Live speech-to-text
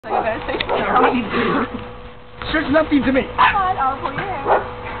So you better say something. There's nothing to me. Come on, I'll pull your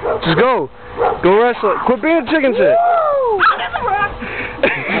hair. Just go. Go wrestle. Quit being a chicken shit.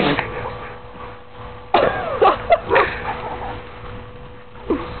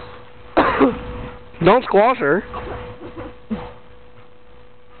 Don't squash her.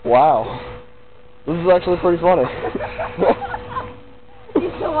 Wow. This is actually pretty funny.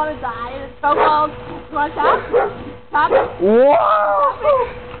 You still want to die? It's so cold. You want to tap? Tap it? Wow.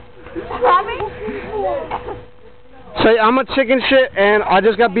 Tap it? Say, I'm a chicken shit and I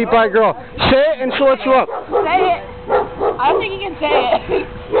just got beat by a girl. Say it and she'll let you up. Say it. I don't think you can say it.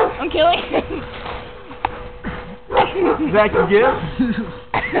 I'm killing him. Zach, you get?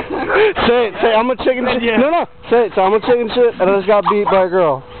 Say, I'm a chicken shit. Yeah. No. Say it. So I'm a chicken shit and I just got beat by a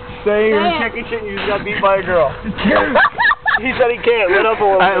girl. Say you're a chicken shit and you just got beat by a girl. He said he can't. Let up a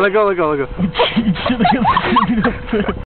little bit. Alright, let go.